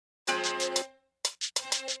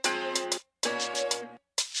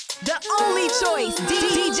The only choice,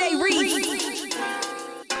 DJ Reed.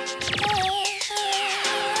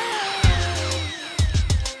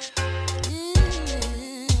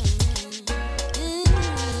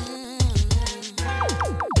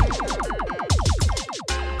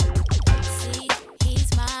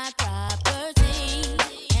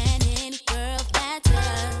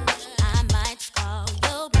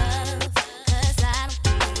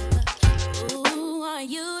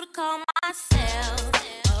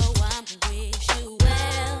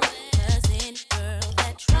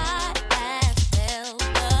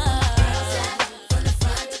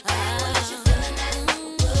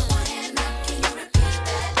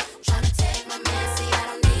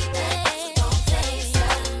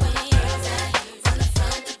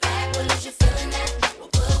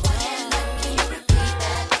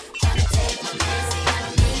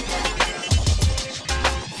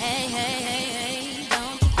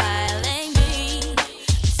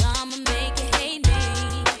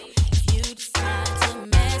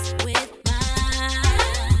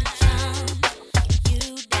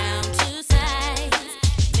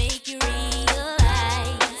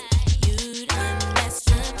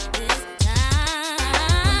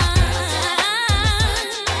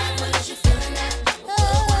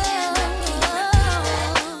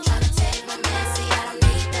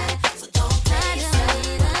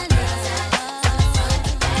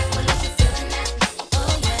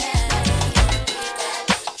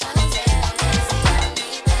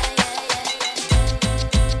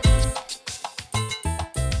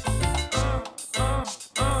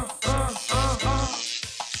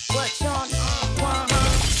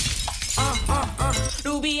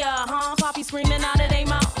 Screaming out of their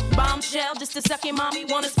mouth, bombshell, just a second, mommy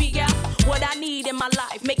wanna speak out. What I need in my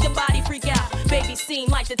life, make your body freak out. Baby seem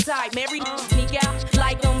like the type, married sneak out,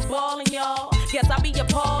 like I'm balling y'all. Guess I be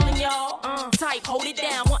appalling y'all. Type, hold it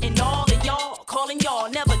down, wanting all of y'all, calling y'all,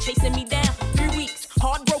 never chasing me down. 3 weeks,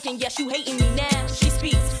 heartbroken, yes you hating me now. She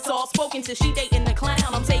speaks, soft spoken till she dating the clown.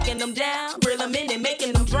 I'm taking them down, reel them in and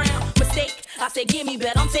making them drown. Mistake, I said give me,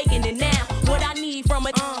 but I'm taking it now. What I need from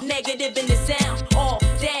a negative in the sound,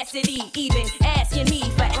 audacity, even asking me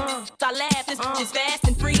for I laugh, this bitch is fast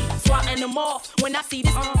and free, swatting them off. When I see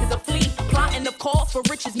this is a flea, plotting the cause for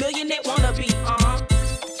riches, millionaire wanna be.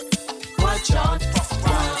 What y'all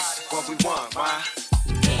want? What we want, why?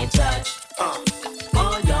 Can't touch.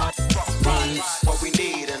 All y'all needs what we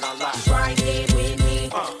need in our lives. Right here with me.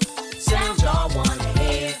 Sound y'all wanna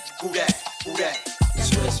hear. Who that? Who that?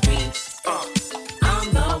 Swiss beats.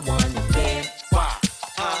 I'm the one to fear. Why?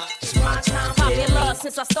 It's my time. Popular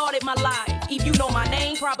since I started my life. If you know my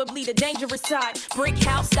name, probably the dangerous type. Brick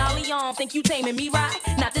house, stallion, think you taming me right?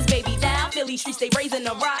 Not this baby down, Philly streets, they raising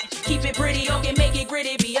the right. Keep it pretty, okay, make it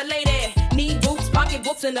gritty, be a lady. Need boots, pocket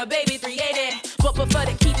books, and a baby 380. But prefer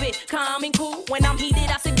to keep it calm and cool. When I'm heated,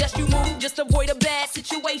 I suggest you move. Just avoid a bad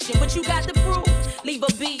situation, but you got to prove. Leave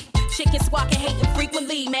a beat. Chicken squawking, hating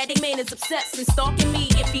frequently. Maddie man is obsessed and stalking me.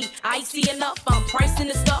 If he icy enough, I'm pricing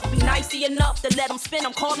the stuff. Be nicey enough to let him spin.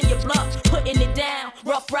 I'm calling your bluff, putting it down.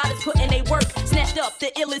 Rough riders putting they work. Snatched up the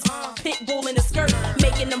illest pit bull in the skirt,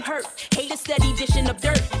 making them hurt. Haters steady dishing up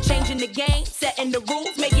dirt, changing the game, setting the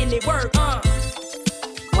rules, making it work.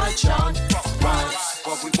 What y'all want?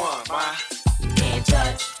 What we want, why? Can't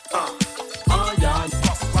touch. All y'all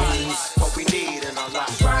needs what we need in our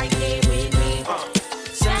lives. Right here with me.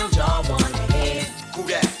 Sound y'all wanna hear. Who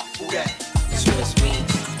that? Who that? Swiss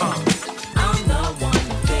beats. I'm the one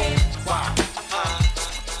to fear. Why?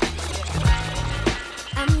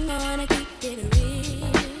 I'm gonna keep it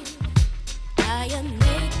real. How you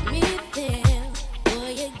make me feel, boy,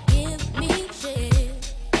 you give me chill,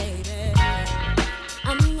 baby.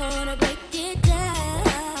 I'm gonna break it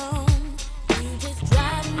down. You just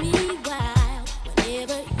drive me wild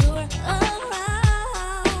whenever you're around.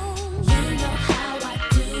 You know how I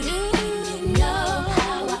do. You know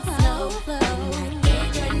how I flow. I get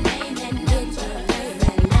your name and number,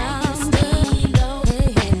 and I stay low.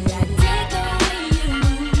 And I take away you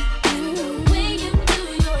move, and the way you do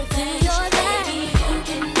your thing, baby, you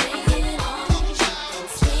can bring it on and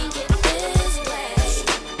swing it this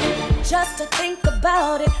way. Just to think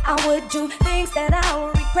about it, I would do things that I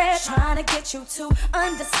would regret. Trying to get you to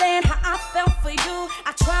understand how I felt for you.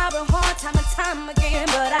 I tried real hard time and time again,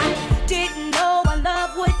 but I didn't know our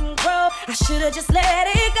love wouldn't grow. I should've just let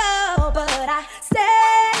it go, but I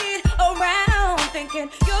stayed around thinking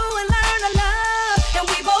you would learn to love. And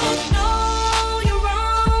we both know you're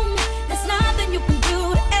wrong. There's nothing you can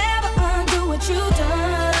do to ever undo what you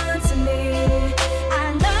done to me.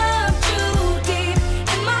 I loved you deep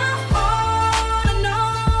in my heart. I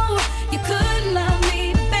know you couldn't love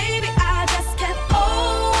me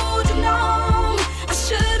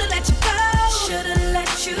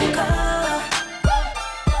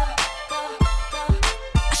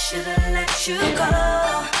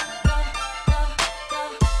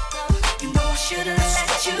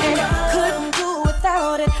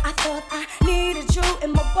I thought I needed you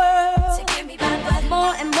in my world to give me back, but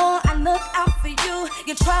more and more I look out for you.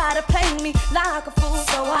 You try to play me like a fool,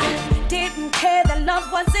 so I didn't care that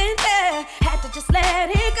love wasn't there. Had to just let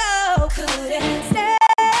it go. Couldn't stay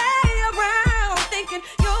around thinking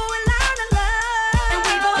you would learn to love. And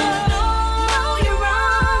we both know you're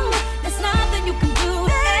wrong. There's nothing you can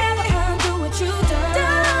do to ever undo what you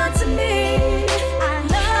done to me. I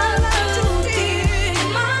love you deep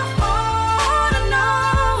in my heart. I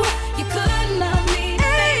know you couldn't love me,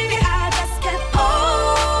 baby. I just kept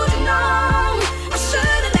holding on. I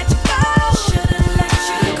should've let you go. Should've let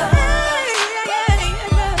you go.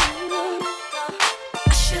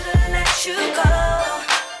 I should've let you go.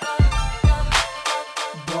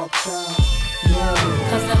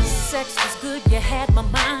 Cause the sex was good, you had my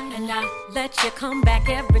mind, and I let you come back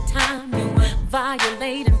every time you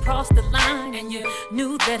violate and cross the line. And you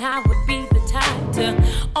knew that I would be the type to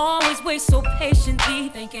always wait so patiently,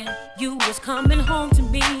 thinking you was coming home to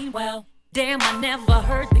me. Well, damn, I never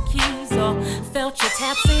heard the keys or felt your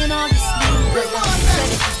taps in on your sleeve. Cause the sex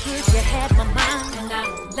was good, you had my mind, and I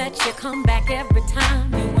let you come back every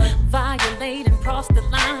time you violate and cross the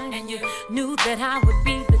line. And you knew that I would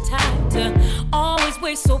be the type to always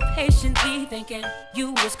wait so patiently, thinking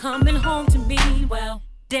you was coming home to me. Well,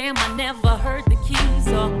 damn, I never heard the keys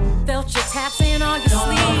or felt your taps in on your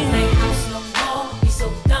sleeve. Don't play house no more, be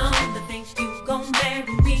so dumb to think you gon'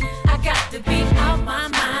 marry me. I got to be out my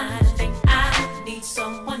mind, I think I need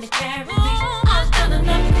someone to carry me. I've done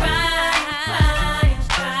enough crying.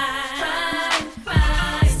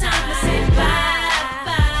 It's time to say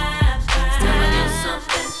bye. It's time to do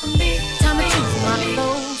something for me. Time to choose my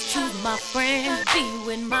clothes, choose my friends, be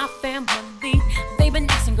with my family. They've been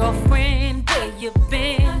asking, girlfriend, where you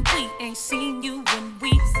been? We ain't seen you in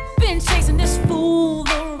weeks. Been chasing this fool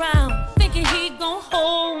around, thinking he gon'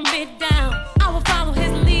 hold me down. I would follow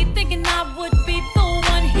his lead, thinking I would be the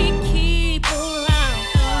one he keep around.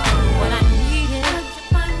 What I needed,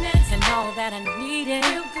 and all that I needed, I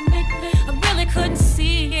really couldn't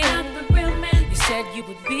see it. I'm the real man. You said you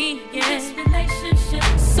would be in this relationship.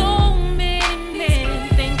 So many men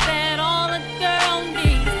think that all a girl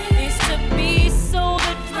needs is to be sold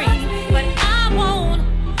a dream, but I won't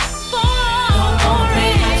fall for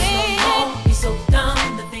it. Don't be so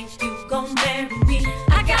dumb to think you gon' marry me.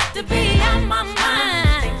 I got to be out my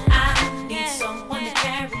mind. I need someone to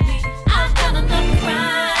carry me. I've done enough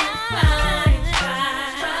crying.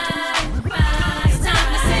 It's time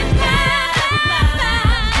to say bye.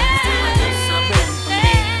 It's time to do something for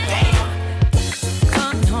me.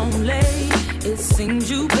 Coming home late, it seems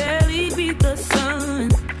you barely beat the sun.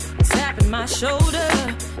 Tapping my shoulder,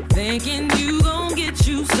 thinking you gon' get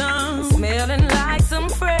you some. Smelling like some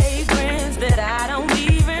fragrance that I don't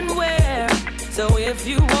even wear. So if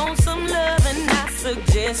you want some loving, I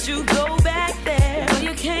suggest you go back there where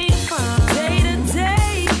you came from. Day to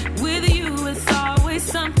day with you, it's always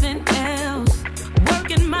something else.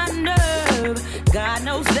 Working my nerve, God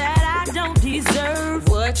knows that I don't deserve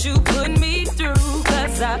what you put me through.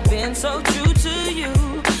 Cause I've been so true to you.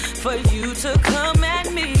 For you to come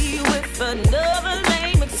at me with another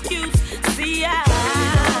lame excuse. See, I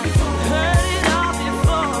heard it all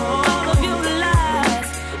before. All of your lies,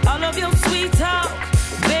 all of your sweet talk.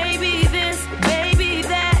 Baby this, baby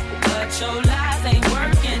that. But your lies ain't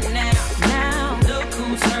working now. Now, look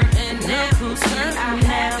who's hurting now. Look who's hurting now. I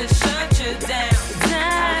had to shut you down. I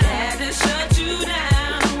had to shut you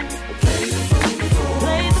down. Play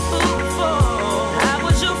the fool before. I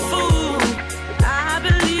was your fool. I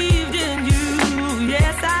believed in you.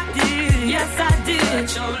 Yes, I did. Yes, I did.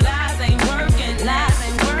 But your lies ain't working. Lies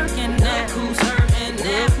ain't working. Look who's hurting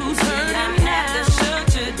now. Look who's hurting now. I had to shut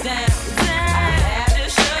you down. I had to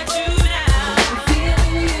shut you down. I'm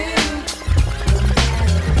feeling you, no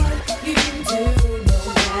matter what you do, no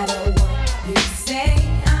matter what you say,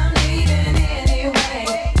 I'm leaving anyway.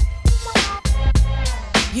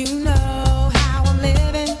 You know how I'm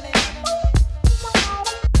living.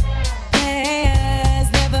 Has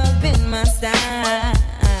never been my style.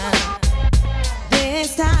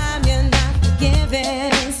 This time you're not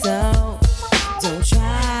forgiving, so don't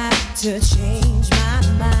try to change my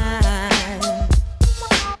mind.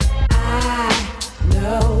 I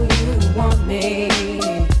know you want me.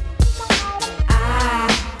 I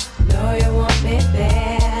know you want me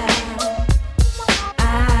there.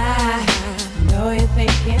 I know you're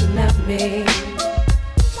thinking of me.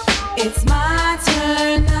 It's my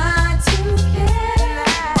turn not to care.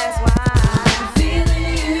 That's why I'm feeling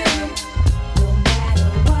you. No matter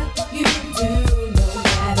what you do, no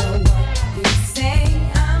matter what you say,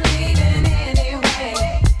 I'm leaving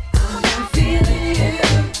anyway. I'm not feeling you.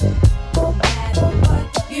 No matter what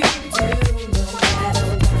you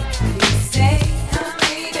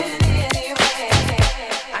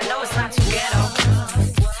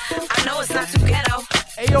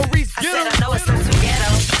I said I know it's not too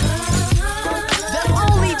ghetto. The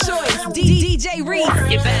only choice, DJ Reese.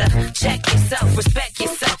 You better check yourself, respect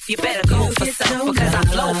yourself. You better go for self because I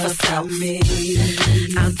flow for self.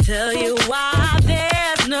 I'll tell you why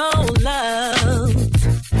there's no love.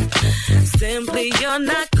 Simply you're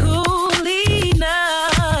not cool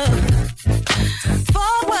enough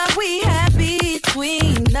for what we have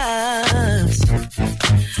between us.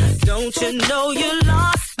 Don't you know you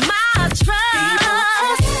lost my trust?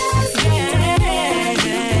 Yeah,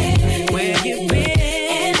 where you been?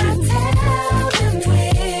 And I tell them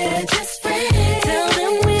we're just friends. Tell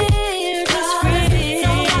them we're just friends.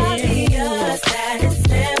 So obvious that it's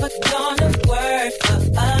never gonna work for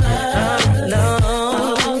us. No,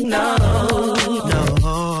 no,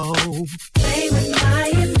 no. Play with my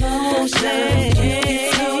emotions.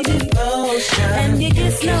 And it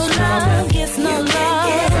gets no love, gets no love.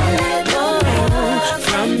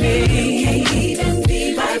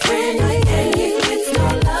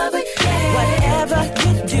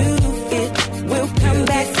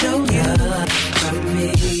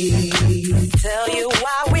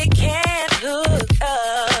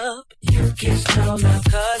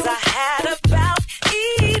 Cause I had about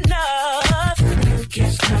enough.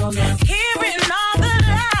 Hearing all the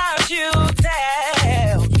lies you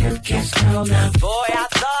tell. Boy, I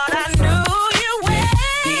thought I knew you well.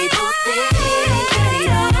 People think that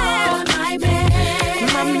you're my man.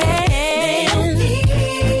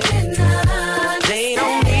 They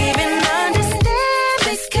don't even understand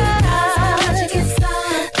because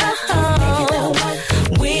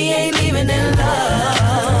we ain't even in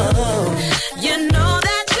love. You know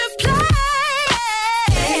that you play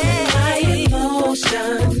my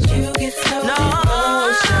emotions. You get no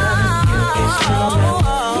emotions.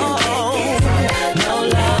 You get no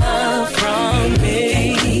love from me.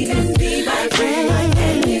 Even be my friend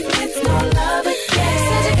and you get no love again.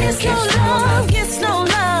 Said you gets no love, gets no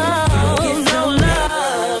love, no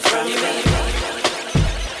love from me.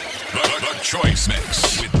 The Choice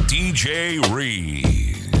Mix with DJ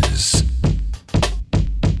Reese.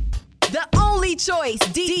 The only choice,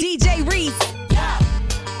 DJ Reese.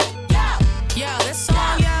 Yo, this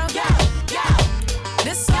song,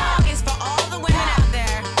 this song is for all the women out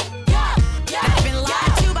there that have been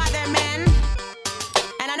lied to by their men.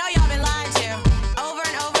 And I know y'all been lied to over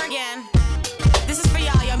and over again. This is for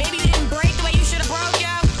y'all, yo. Maybe you didn't break the way you should have broke,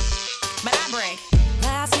 yo, but I break.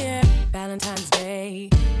 Last year, Valentine's Day,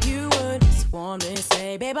 you would warmly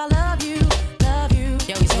say, babe, I love you, love you.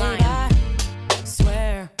 Yo, he's babe, lying. I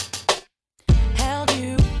swear, held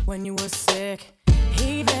you when you were sick,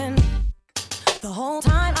 even the whole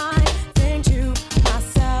time I think to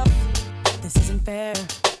myself, this isn't fair.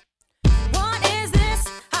 What is this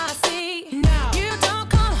I see? No. You don't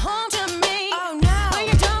come home to me. Oh, no. When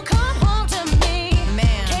you don't come home to me.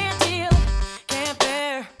 Man. Can't deal, can't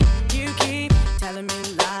bear. You keep telling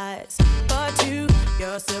me lies, but to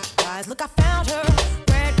your surprise, look, I found her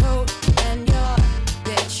red coat and your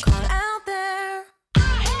bitch caught out there. I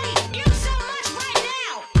hate you so much right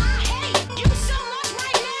now. I hate you so much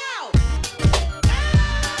right now.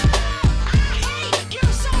 I hate you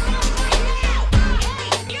so much right now. I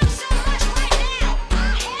hate you so much right now. I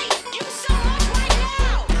hate you so much right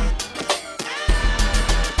now.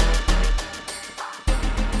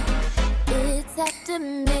 It's after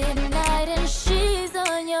midnight and she's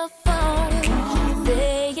on your phone,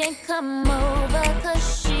 saying come over 'cause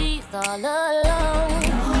she's all alone.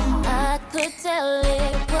 I could tell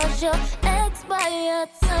it was your ex by your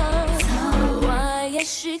tone. Why is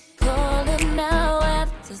she calling now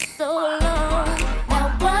after so long? Now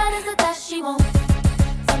what is it that she wants?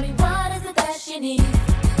 Tell me what is it that she needs?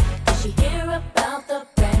 Did she hear about the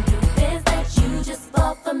brand new biz that you just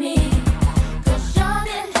bought for me? 'Cause y'all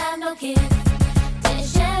didn't have no kids, didn't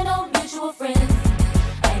share no mutual friends,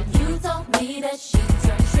 and you told me that she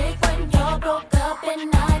turned trick when y'all broke up in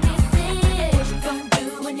 96. What you gonna do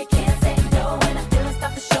when you can't say no? And I feel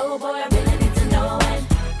stop the show, boy, I really need to know. And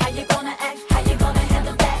how you gonna act, how you gonna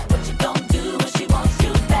handle that? What you gonna do when she wants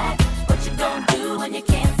you back? What you gonna do when you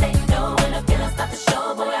can't say no? And I feel stop the show,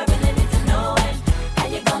 boy, I really need to know. And how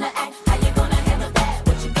you gonna act, how you gonna handle that?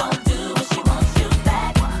 What you gonna do when she wants you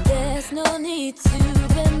back? There's no need to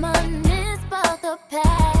reminisce about the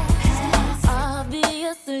past,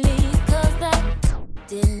 obviously, 'cause that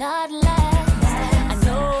did not last. I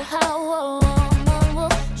know how a woman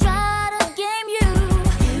will try to game you.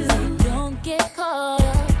 So don't get caught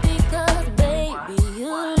up because, baby, you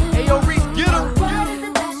lose. Hey, yo, Reese, get him. What is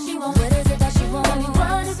it that she wants? What is it that she wants?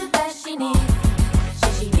 What is it that she needs?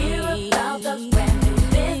 Should she hear about the brand new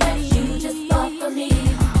biz that you just bought for me?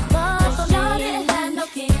 'Cause y'all didn't have no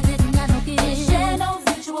kids, didn't share no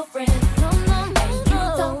mutual friends.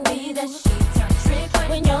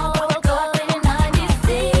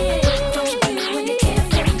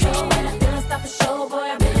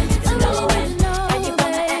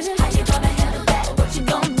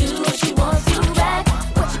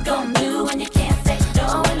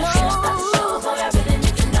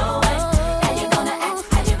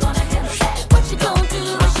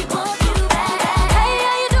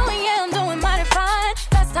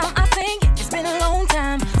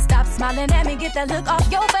 smiling at me, get that look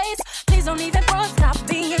off your face. Please don't even front, stop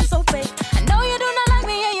being so fake. I know you do not like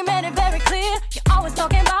me and you made it very clear. You're always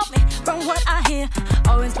talking about me from what I hear.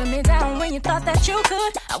 Always put me down when you thought that you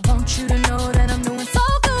could. I want you to know that I'm doing so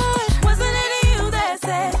good. Wasn't it you that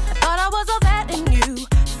said I thought I was all that in you?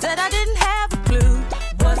 Said I didn't have a clue.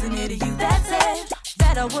 Wasn't it you that said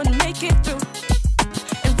that I wouldn't make it through?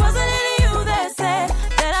 And wasn't it you that said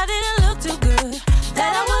that I didn't look too good,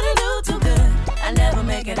 that I wouldn't do too good? I never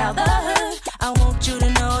make it out the hood. I want you to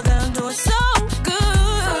know that I'm doing so good.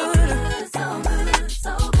 So good,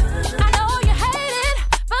 so good. I know you hate it,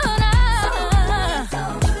 but I'm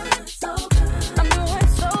doing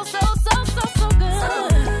so good. So good.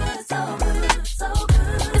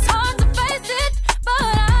 It's hard to face it,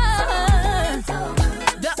 but I'm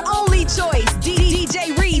The only choice, DJ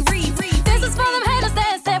Reed. This is for them haters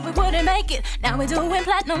that said we wouldn't make it. Now we're doing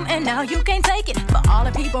platinum and now you can't take it. For all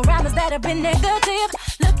the people around us that have been negative,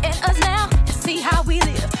 look at us now and see how we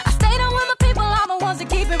live. I stayed on with my people, all the ones that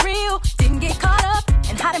keep it real. Didn't get caught up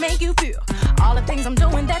in how to make you feel. All the things I'm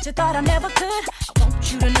doing that you thought I never could. I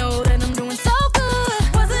want you to know that I'm doing so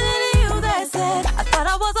good. Wasn't it you that said I thought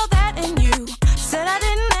I was all that in you? Said I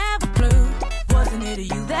didn't have a clue. Wasn't it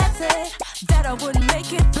you that said that I wouldn't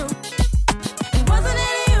make it through? And wasn't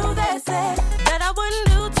it you that said that I wouldn't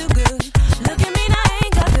do too good? Look at me, now I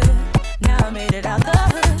ain't got good. Now I made it out the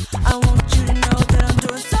hood. I want you to know that I'm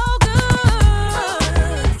doing so good.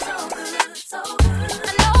 So good.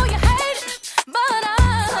 I know you hate it, but I'm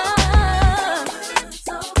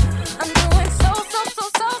doing so good.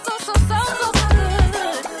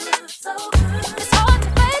 It's hard to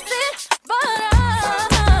face it, but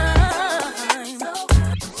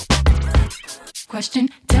Question,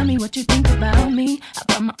 tell me what you think about me. I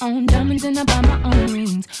buy my own diamonds and I buy my own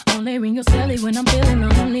rings. Only ring your celly when I'm feeling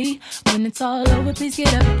lonely. When it's all over, please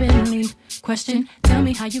get up and leave. Question, tell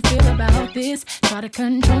me how you feel about this. Try to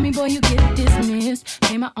control me, boy, you get dismissed.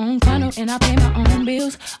 Pay my own condo and I pay my own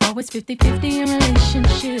bills. Always 50-50 in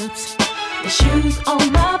relationships. The shoes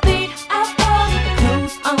on my feet, I bought it. The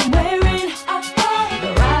clothes I'm wearing, I bought it.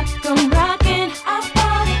 The rock I'm rocking, I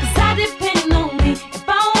bought it. 'Cause I depend on me if I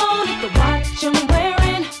want it. The watch I'm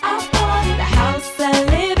wearing, I bought it. The house I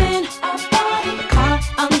live in, I bought it. The car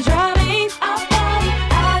I'm driving, I bought it.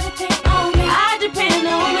 I depend on me, I depend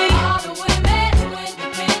on me. All the women who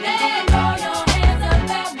independent, throw your hands up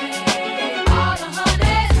at me. All the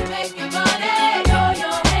honeys who making money, throw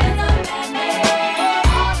your hands up at me.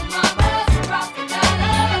 All the mamas who rock the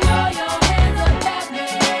dollar, throw your hands up at me.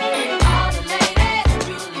 All the ladies who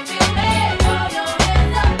truly feel me, throw your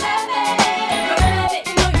hands up at me. Girl, I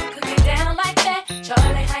didn't know you could get down like that.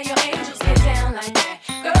 Charlie, how your angels get down like that.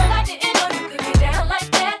 Girl, I didn't know you could get down like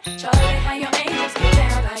that. Charlie, how your angels get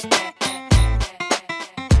down like that.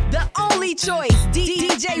 The only choice,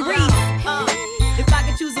 DJ Reed. If I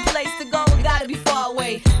could choose a place to go, it gotta be far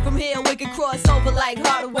away. From here, we can cross over like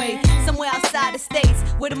Hardaway. Somewhere outside the states,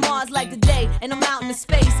 where the Mars like the day, and I'm out in the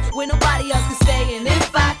space where nobody else can stay. And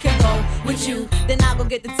if I can go with you, then I'll go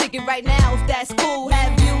get the ticket right now, if that's cool.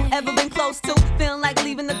 Have you ever been close to feeling like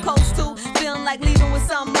leaving the coast too? Feeling like leaving with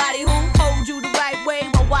somebody who holds you the right way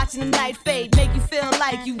while watching the night fade, make you feel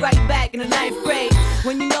like you right back in the 9th grade.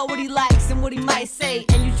 When you know what he likes and what he might say,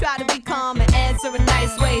 and you try to be calm and answer in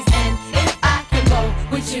nice ways. And if I can go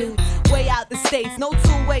with you, way out the states, no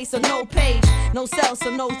two-way, so no page, no cell, so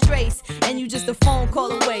no trace, and you just a phone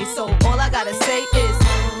call away. So all I gotta say is,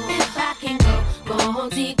 if I can go,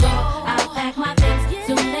 go, I'll pack my things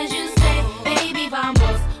soon as you say, baby,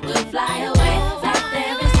 vamos, we'll fly away like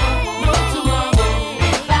there is no tomorrow.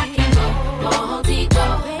 If I can go,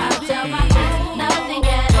 I'll tell my friends nothing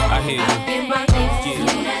at all. I hear you. I'll get my things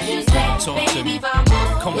soon as you say, Talk to baby, me.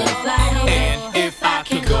 vamos, Come we'll on. fly away. And if I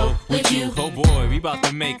could go with you, oh boy, we about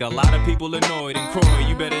to make a lot of people annoyed. And Croy,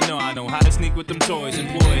 you better know I know how to sneak with them toys.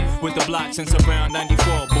 Employed with the block since around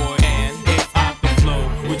 94, boy. And if I could flow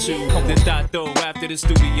with you, then thought though after the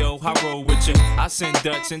studio, I roll with you. I send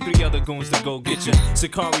Dutch and 3 other goons to go get you.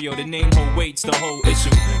 Sicario, the name who waits the whole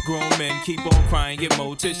issue. Grown men keep on crying, get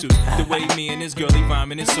more tissues. The way me and this girlie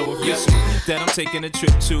rhyming is so official that I'm taking a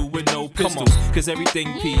trip to with no pistols. Cause everything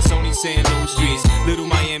peace, only saying no streets. Little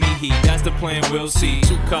Miami Heat, that's the plan, we'll see.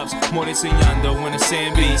 2 cups, more than Signando when the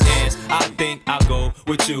sand beats. And I think I'll go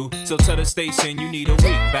with you. So tell the station you need a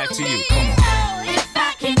week. Back to you, come on. If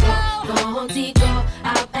I can go,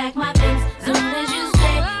 I'll pack my things soon as you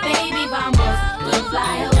say, baby, vamos, we'll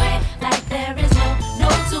fly away like there is no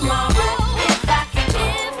tomorrow. If I can go,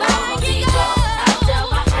 I'll tell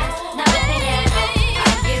my friends nothing at all.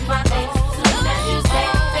 I'll get my things soon as you say,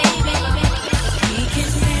 baby, we can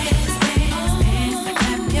dance,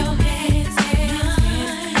 clap your hands,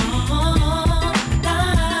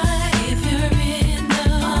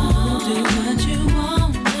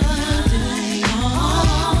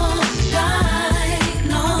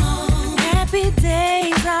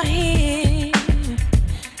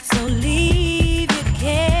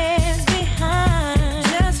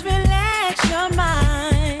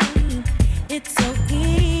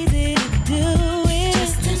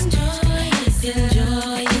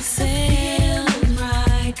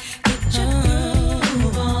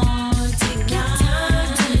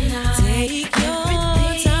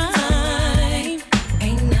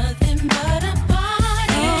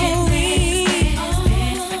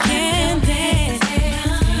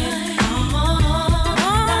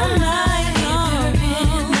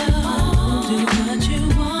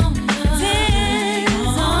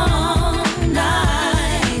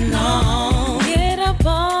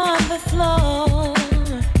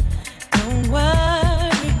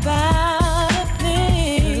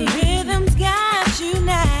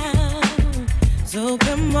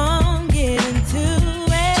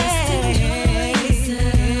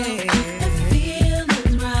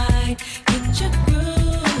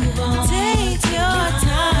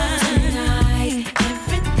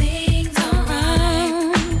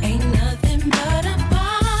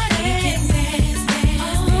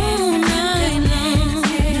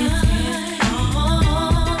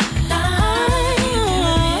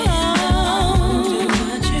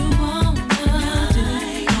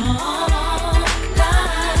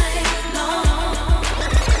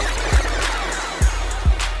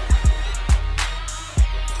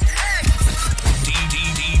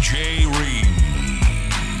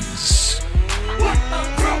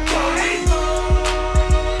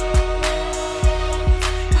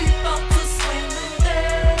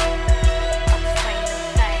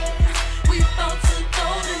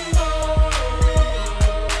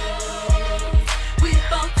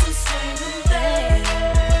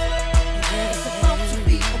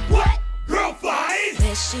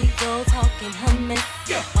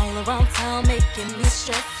 around town making me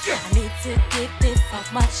stress. I need to get this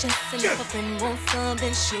off my chest. And if a friend wants some,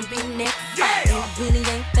 then she'll be next. It really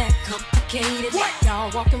ain't that complicated.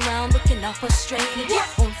 Y'all walking around looking all frustrated.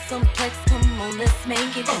 Want some flex, come on, let's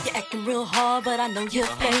make it. You're acting real hard, but I know you're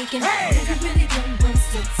faking. You really don't want to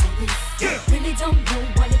say this. Really don't know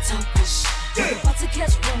why you're talking shit. You're about to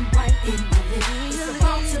catch one right in the lip. It's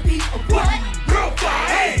about to be a what? Girl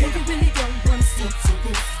fight! You really don't want to say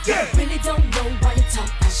this. Really don't know why you're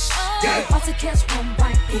talking shit. You're about to catch one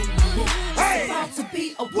right in the lip. It's about to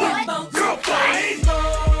be a what? Girl fight!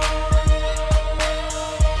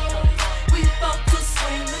 We about to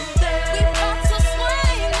swing them there. We about to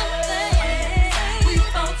swing them there. We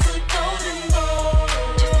about to go and go.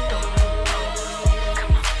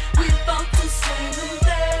 We about to swing them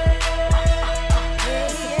there.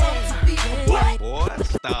 It's about to be a what? Boy,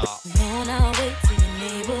 stop. On our way to your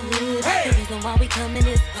neighborhood. The reason why we coming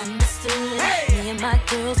is understood. Me and my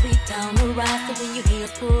girls, we down the ride. So when you hear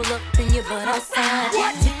us pull up, bring your butt outside.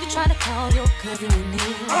 If you try to call your cousin in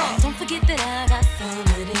here, don't forget that I got some of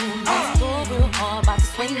them. Let's go real hard, about to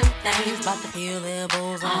swing them things, about to feel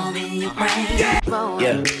elbows all in your brain.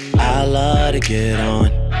 Yeah, I love to get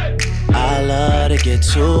on. I love to get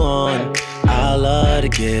too on. I love to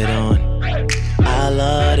get on. I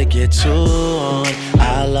love to get too on.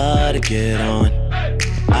 I love to get on.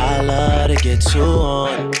 I love to get too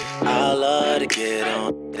on. I love to get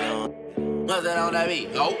on. What's that on that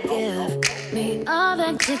beat? Go. Give me all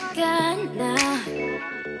that you got now.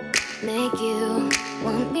 Make you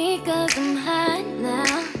want me 'cause I'm hot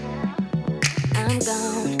now. I'm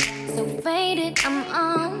gone, so faded, I'm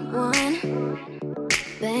on one.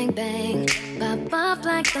 Bang, bang, pop off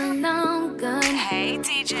like a long gun. Hey,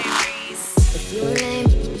 DJ Reese. If you ain't lame,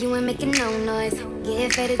 you ain't making no noise.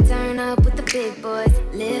 Get ready to turn up with the big boys.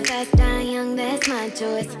 Live fast, die young, that's my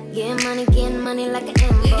choice. Get money like an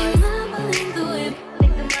invoice. We can rumble in the whip.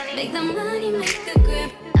 Make the money, make the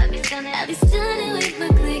grip. I'll be stunning with my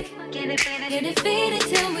click. Get it faded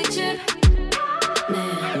till we trip.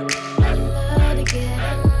 Man, I love to get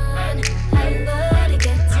on. I love to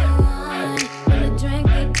get too on. When the drink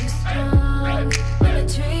get too strong. When the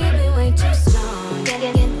tree be way too strong. Get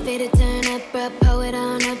faded, turn up, bro, pull it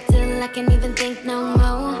on up till I can't even think no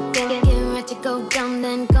more. Get ready to go dumb,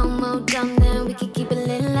 then go more dumb, then we can keep it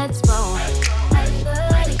lit, let's roll. I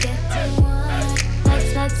love to get too on.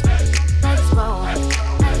 Let's roll. I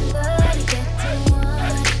love to get too on.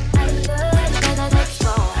 I love to let's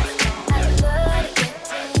roll. I love to get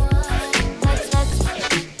too on.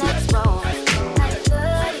 Let's roll. I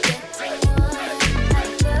love to get too on.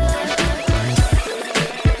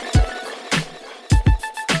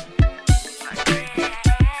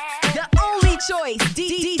 The only choice,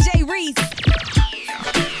 DJ Reese.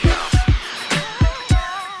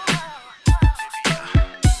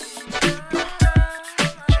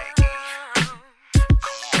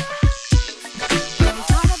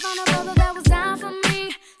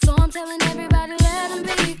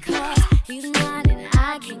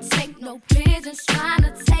 Trying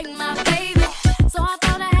to take my baby, so I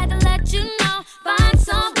thought I had to let you know. Find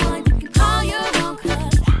someone you can call your own,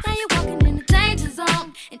 'cause now you're walking in the danger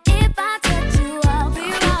zone. And if I touch you, I'll be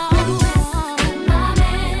wrong. My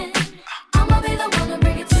man, I'ma be the one to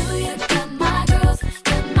bring it to you. Got my girls,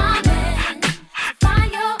 got my man.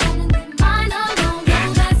 Find your own and leave mine alone.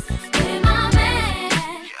 Don't mess with my man.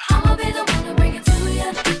 I'ma be the one to bring it to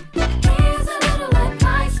you. Here's a little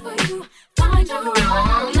advice for you. Find your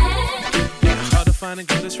own man. Find a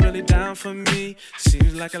girl that's really down for me.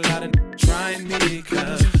 Seems like a lot of trying me,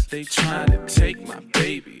 'cause they trying to take my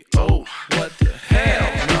baby. Oh, what the hell,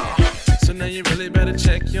 no. So now you really better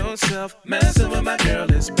check yourself. Messing with my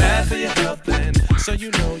girl is bad for your health, and so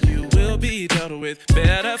you know you will be dealt with.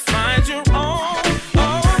 Better find your own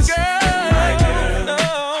girl. My girl, no.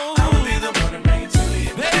 I'ma be the one to bring it to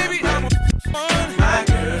you. Baby, I'm my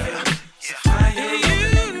girl.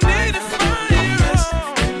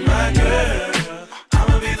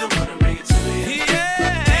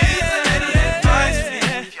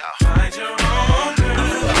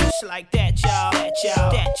 Like that, y'all, that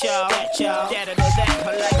y'all, that y'all, that y'all, that or that,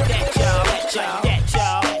 but like that, y'all, that y'all, that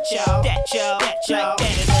y'all, that y'all, that y'all, that y'all,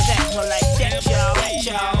 that or that, but like that, y'all, that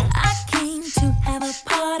y'all. I came to have a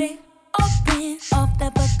party, open off the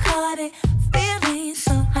Bacardi, feeling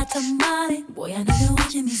so hot tamale. Boy, I know you're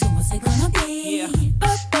watching me, so what's it gonna be?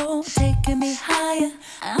 Purple taking me higher,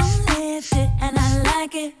 I'm lifted and I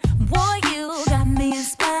like it. Boy, you got me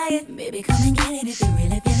inspired. Baby, come and get it if you're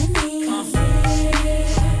really feeling me.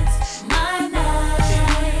 My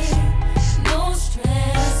night, no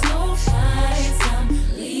stress, no fights. I'm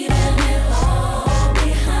leaving it all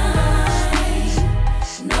behind.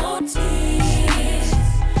 No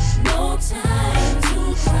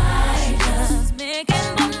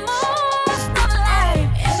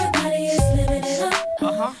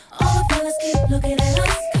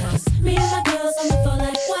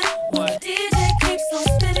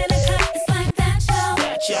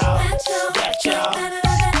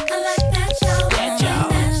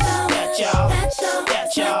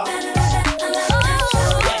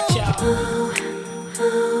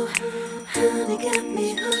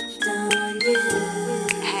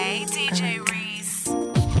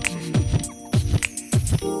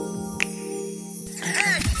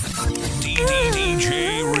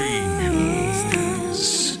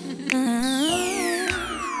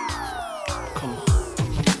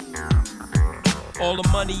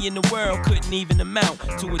money in the world couldn't even amount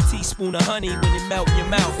to a teaspoon of honey when it melt in your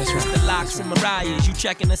mouth. That's right. The Locks and Mariah's, you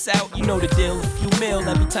checking us out? You know the deal, a few mil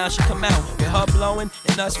every time she come out. With her blowing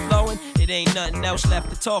and us flowing, it ain't nothing else left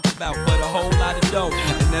to talk about but a whole lot of dough.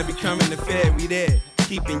 And every current affair, we there.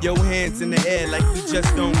 Keeping your hands in the air like we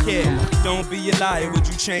just don't care. Don't be a liar, would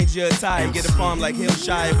you change your attire? Get a farm like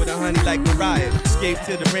Hillshire with a honey like Mariah. Escape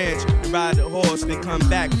to the ranch, and ride the horse, then come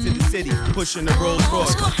back to the city, pushing the Rolls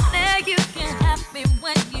Royce. There you can have me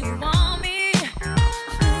when you want me.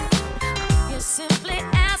 You simply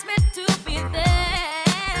ask me to be there.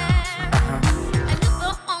 And you're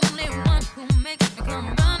the only one who makes me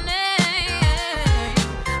come running.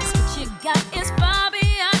 So what you got is far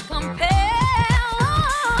beyond compare.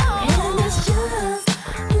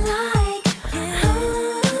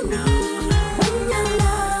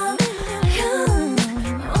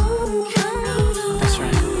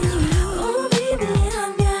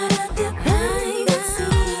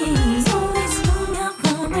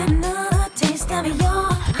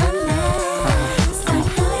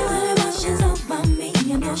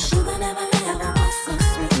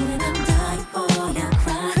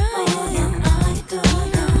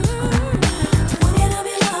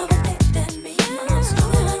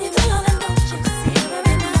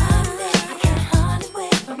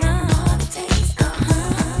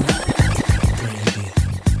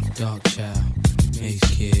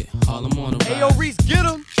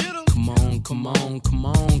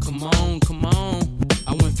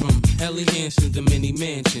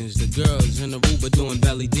 Mansions, the girls in the Aruba doing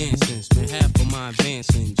belly dancing. Spent half of my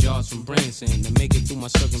advancing, jars from Branson to make it through my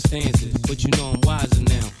circumstances. But you know I'm wiser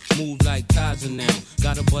now, move like Kaiser now.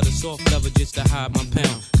 Got a butter soft leather just to hide my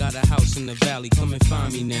pound. Got a house in the valley, come and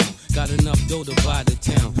find me now. Got enough dough to buy the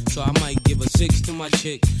town, so I might give a 6 to my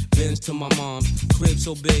chick, Benz to my mom's. Crib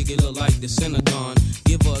so big it look like the Synagogue.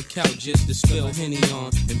 Give her a couch just to spill Henny on.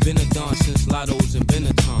 And been a don since Lotto's and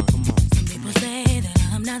Benetton. Come on. Some people say that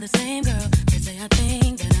I'm not the same girl. They say I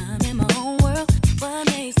think that I'm in my own world. What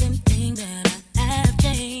makes them think that I have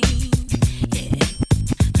changed? Yeah,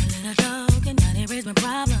 a little joke and now they raise my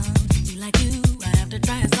problems. You like you, I have to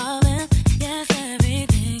try and solve them. Yes,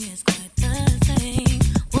 everything is quite the same.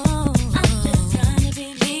 Whoa, I'm just trying to be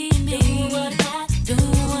me. Do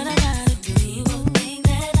what I gotta do. People think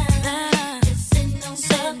that I'm just sitting on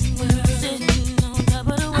certain world, sitting on top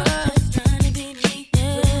of the world. I'm just trying to be me.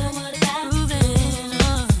 Yeah, what I gotta do.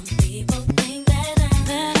 People think that I'm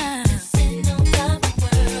just sitting on top of the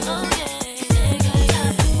world. Oh yeah.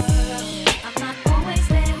 I'm not always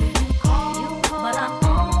there when you call, but I'm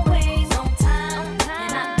always on time.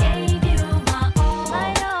 And I gave you my all.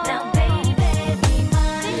 Now baby, be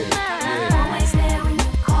mine. I'm always there when you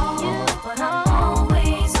call, but I'm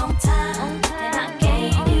always on time. And I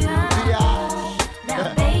gave you my all. Now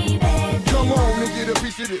baby, come on and get a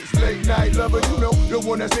piece of this late night lover. You know, the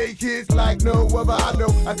one that say kids like no other. I know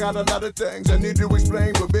I got a lot of things I need to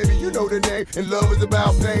explain, but baby, you know the name, and love is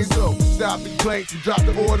about pain. So stop the complaints and drop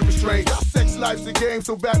the order of restraint. Sex life's a game,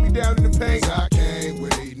 so back me down in the pain. I can't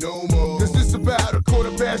wait no more. This is about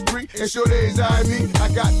 3:15, and sure days I mean I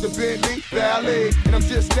got the Bentley Ballet, and I'm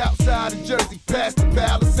just outside of Jersey, past the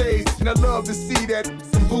Palisades. And I love to see that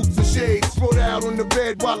some boots and shades spread out on the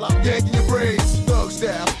bed while I'm yanking your braids. Thug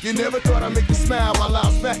style, you never thought I'd make you smile while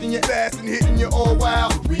I'm smacking your ass and hitting you all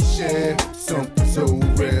wild. We share something so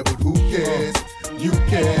rare, but who cares? You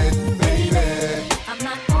can, baby. I'm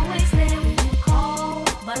not always there when you call,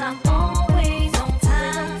 but I'm always on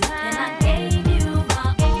time. And I gave you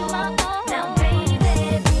my all. Now baby,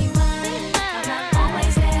 be mine. I'm not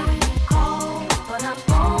always there when you call, but I'm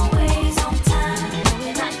always on time.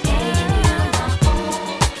 And I gave you my all.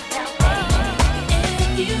 Now baby,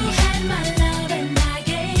 if you had my love and I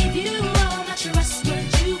gave you all my trust, would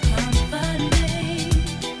you comfort me?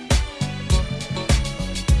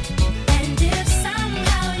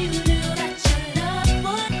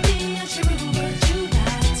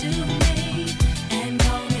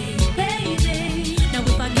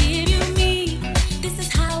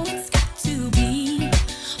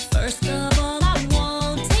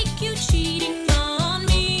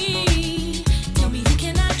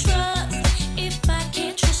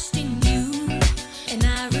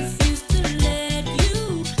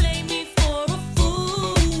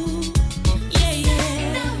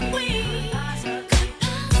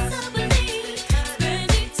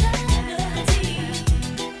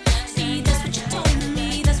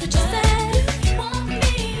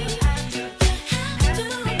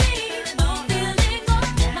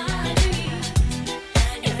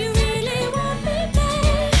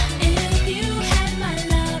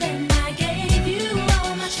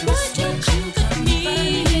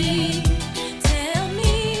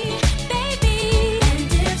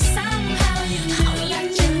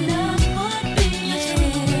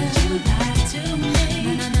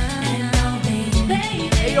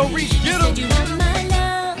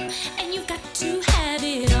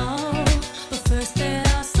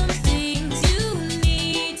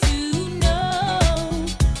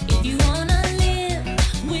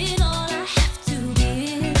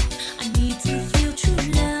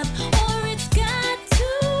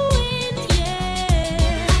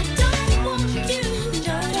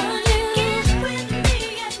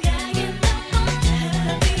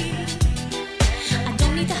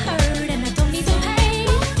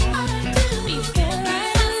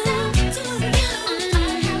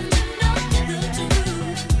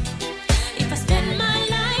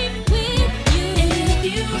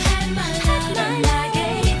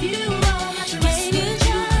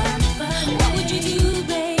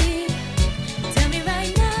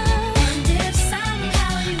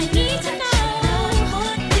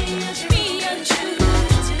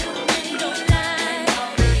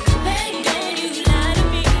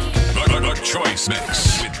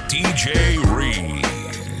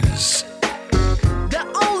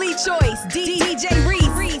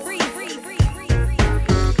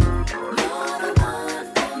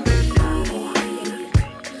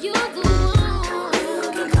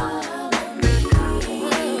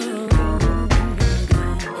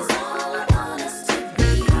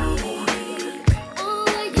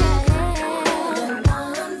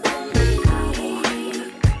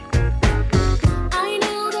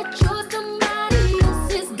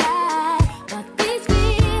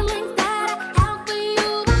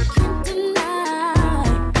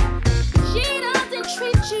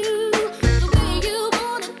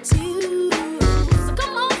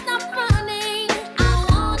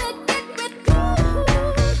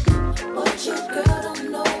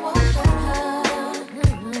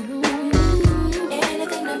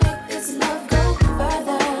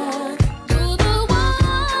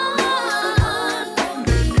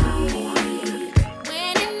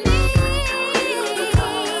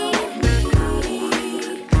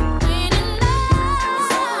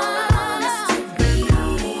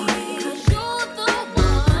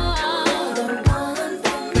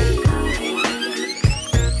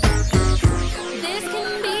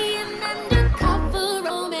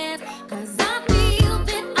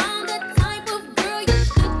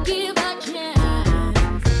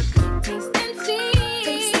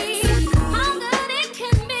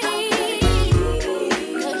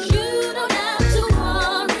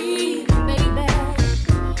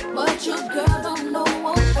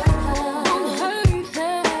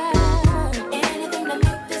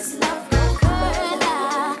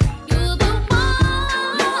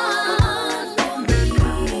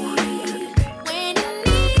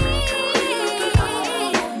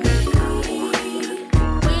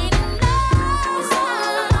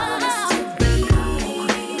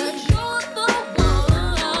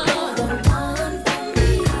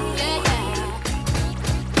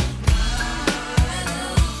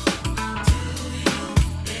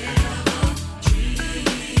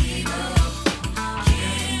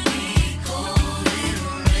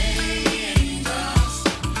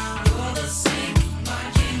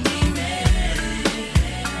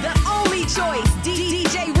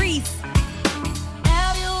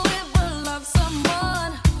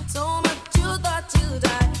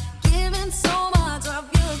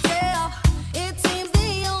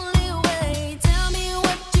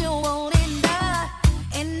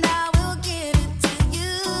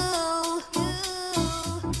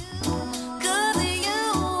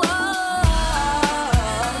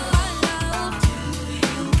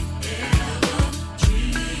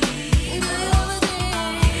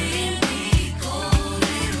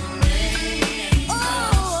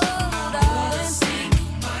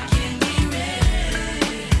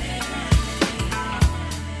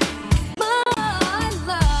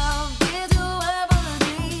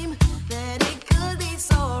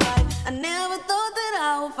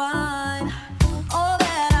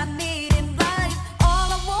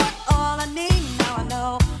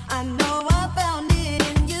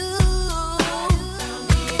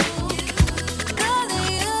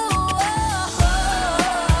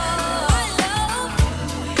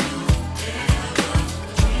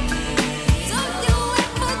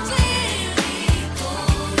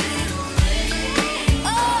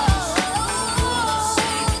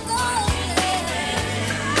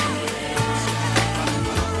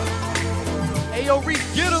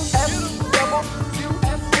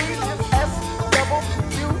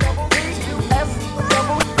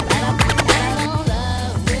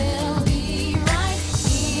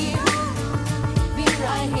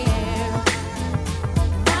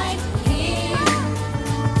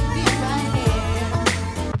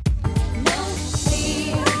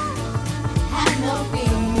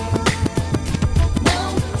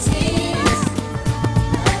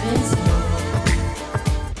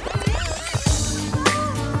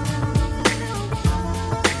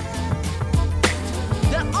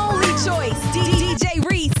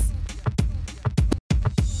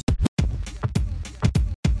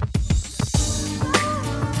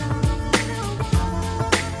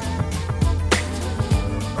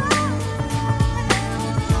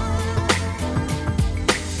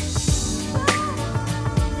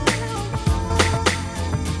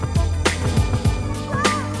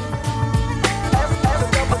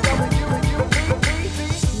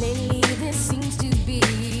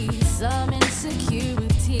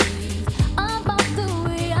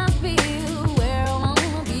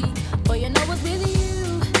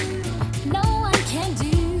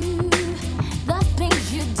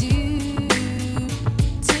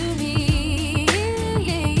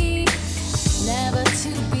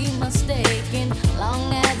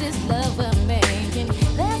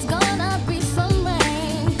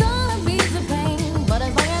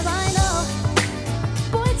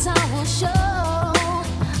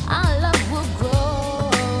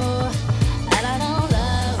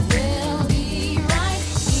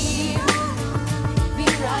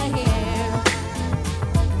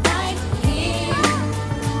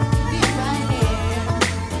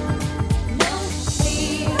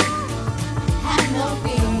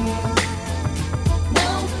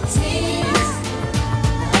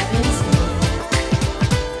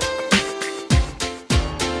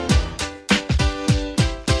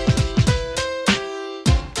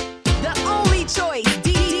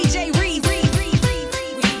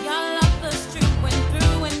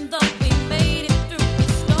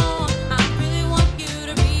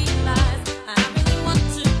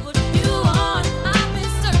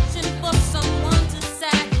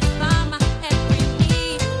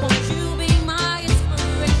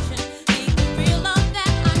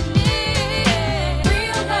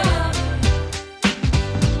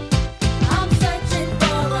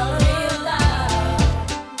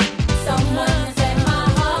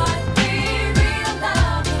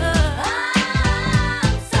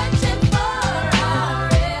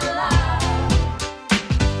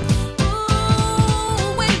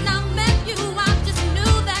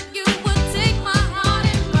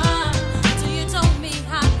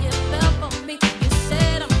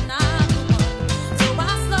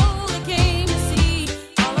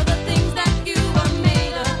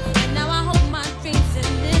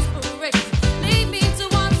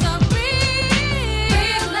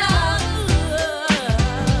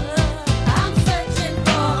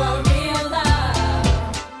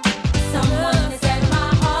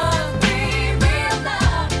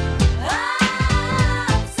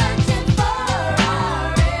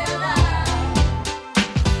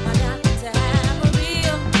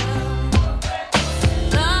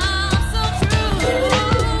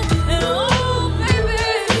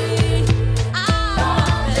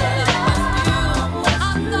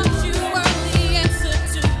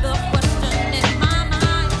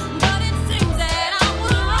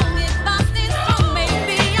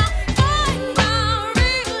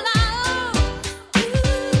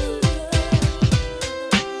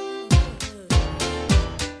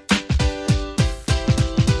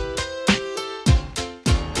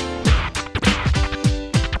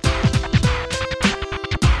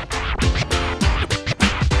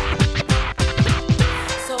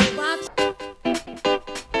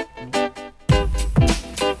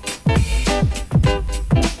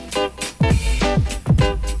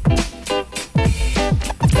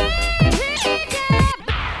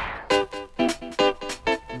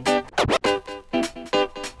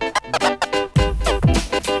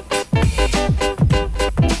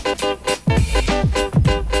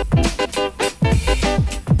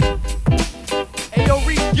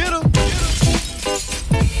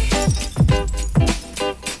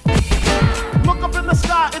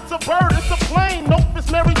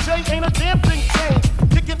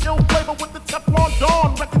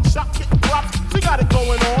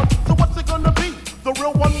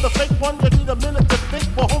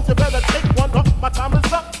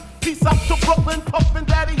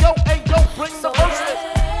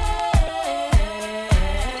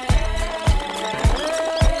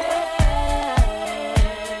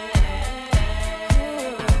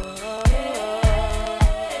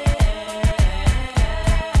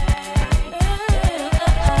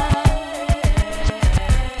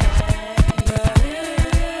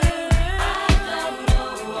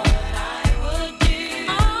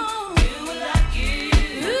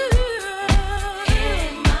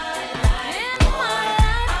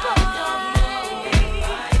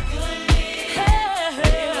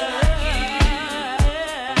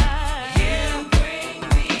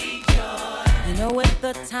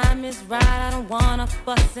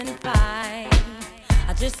 fuss and fight.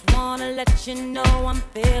 I just wanna let you know I'm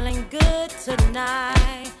feeling good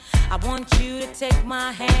tonight. I want you to take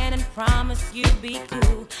my hand and promise you'll be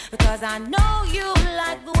cool, because I know you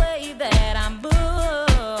like the way that I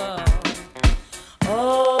move.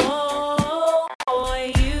 Oh,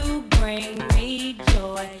 boy, you bring me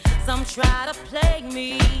joy. Some try to plague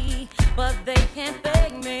me, but they can't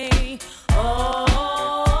fake me.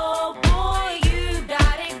 Oh, boy, you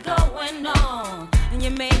got it going on, and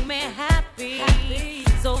you make me happy.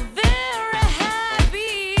 So very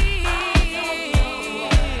happy.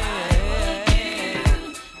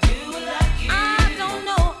 I don't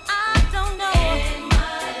know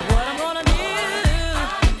what I'm gonna do.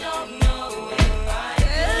 I don't know if I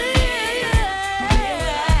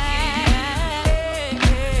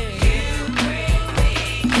you bring me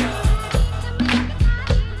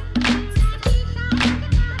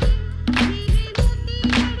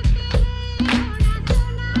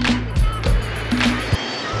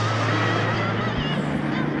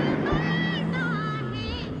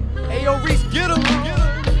Hey, yo, Reese, get him.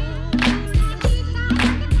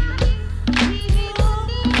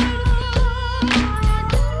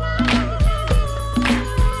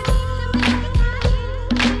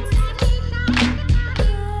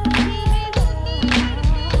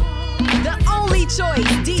 The only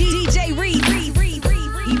choice, DJ Reed.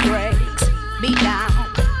 He breaks me down.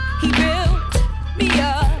 He builds me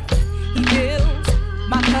up. He fills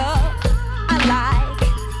my cup. I like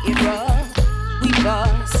it rough. We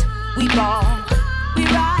bust, we ball, we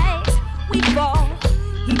rise, we fall.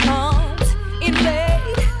 He comes in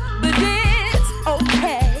late, but it's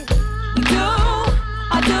okay. We do,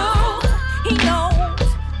 I do. He knows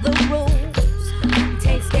the rules. He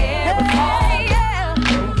takes care of all.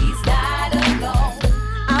 No, he's not alone.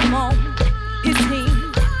 I'm on his team.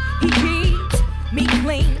 He keeps me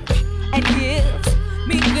clean and gives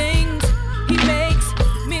me things. He makes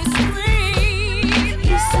me scream.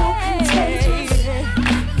 He's so contagious.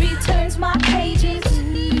 He turns my pages.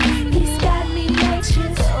 He's got me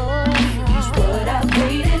anxious. He's what I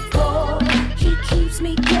waited for. He keeps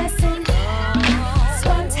me guessing.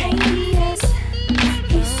 Spontaneous.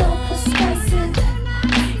 He's so persuasive.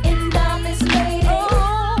 And I'm his lady.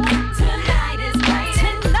 Tonight is right.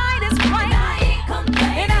 Tonight is right.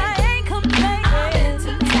 And I ain't complaining. I'm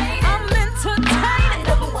entertaining. My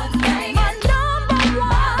number one thing. My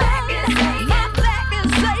back is aching. My back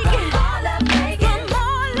is aching. From all I've taken. From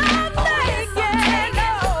all I've taken.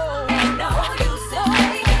 Ain't no use in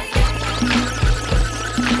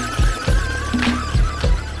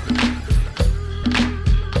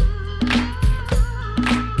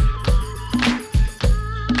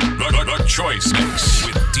The Choice Mix